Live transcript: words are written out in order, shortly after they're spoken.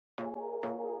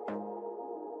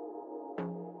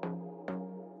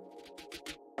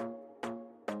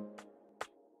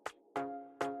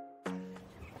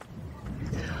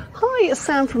Hi, it's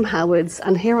Sam from Howards,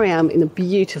 and here I am in the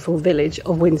beautiful village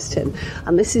of Winterton,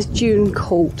 and this is Dune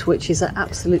Court, which is an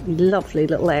absolutely lovely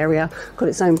little area. Got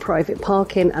its own private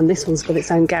parking, and this one's got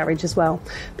its own garage as well.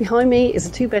 Behind me is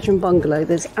a 2-bedroom bungalow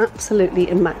that's absolutely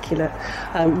immaculate,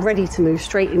 ready to move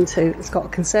straight into. It's got a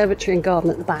conservatory and garden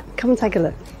at the back. Come and take a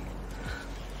look.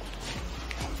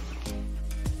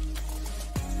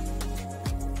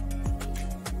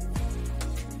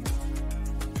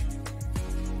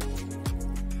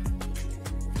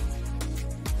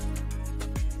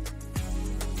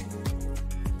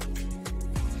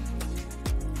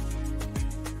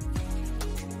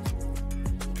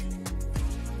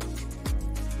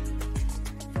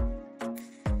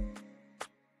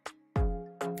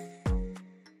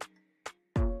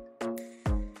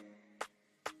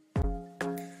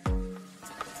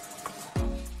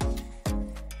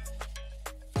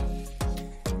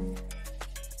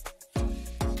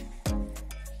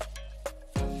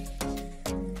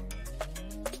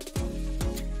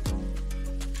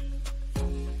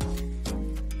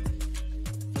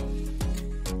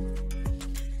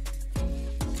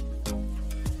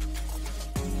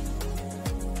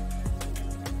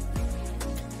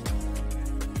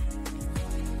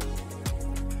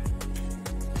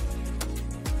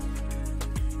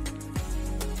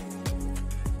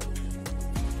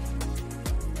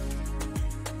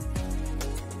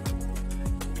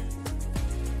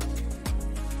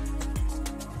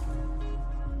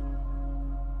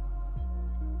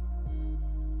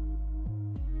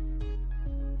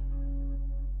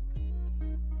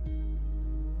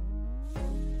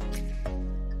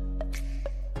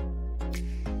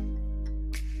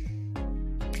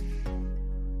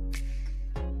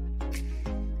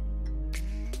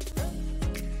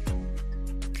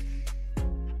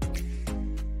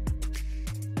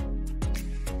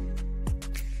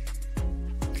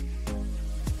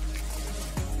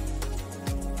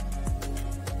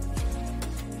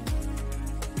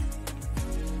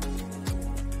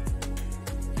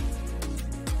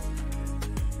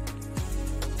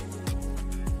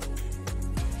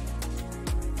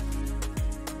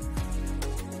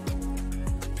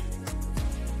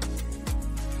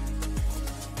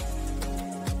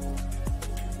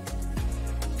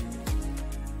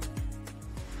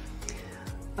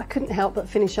 I couldn't help but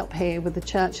finish up here with the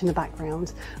church in the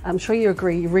background. I'm sure you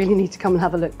agree you really need to come and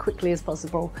have a look quickly as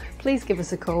possible. Please give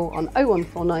us a call on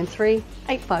 01493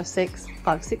 856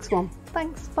 561.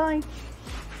 Thanks, bye.